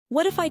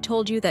What if I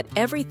told you that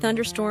every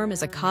thunderstorm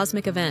is a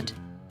cosmic event?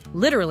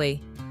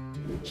 Literally.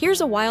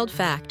 Here's a wild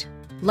fact.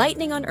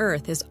 Lightning on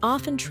Earth is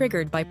often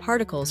triggered by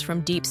particles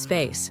from deep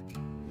space.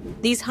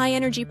 These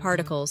high-energy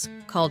particles,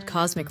 called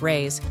cosmic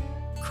rays,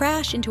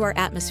 crash into our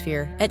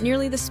atmosphere at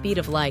nearly the speed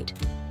of light,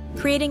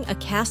 creating a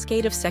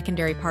cascade of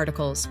secondary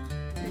particles.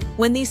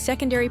 When these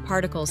secondary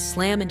particles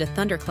slam into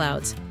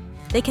thunderclouds,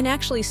 they can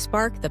actually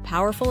spark the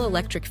powerful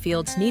electric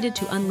fields needed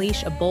to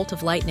unleash a bolt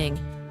of lightning.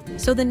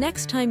 So the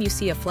next time you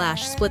see a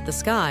flash split the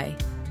sky,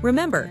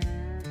 remember,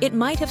 it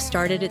might have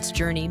started its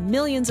journey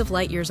millions of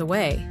light years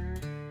away.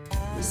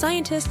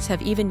 Scientists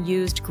have even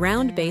used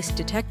ground-based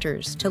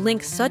detectors to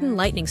link sudden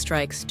lightning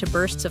strikes to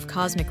bursts of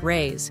cosmic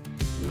rays,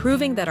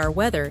 proving that our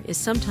weather is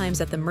sometimes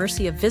at the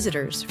mercy of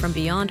visitors from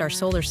beyond our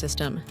solar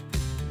system.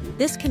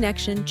 This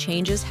connection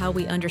changes how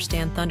we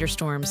understand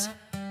thunderstorms,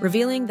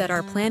 revealing that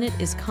our planet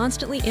is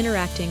constantly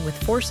interacting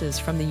with forces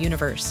from the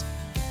universe.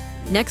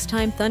 Next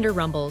time thunder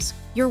rumbles,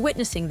 you're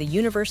witnessing the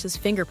universe's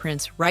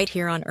fingerprints right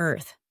here on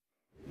Earth.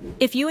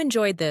 If you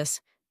enjoyed this,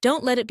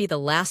 don't let it be the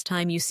last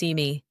time you see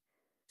me.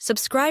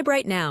 Subscribe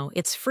right now,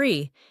 it's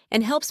free,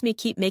 and helps me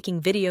keep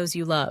making videos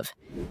you love.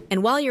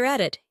 And while you're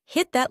at it,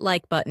 hit that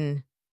like button.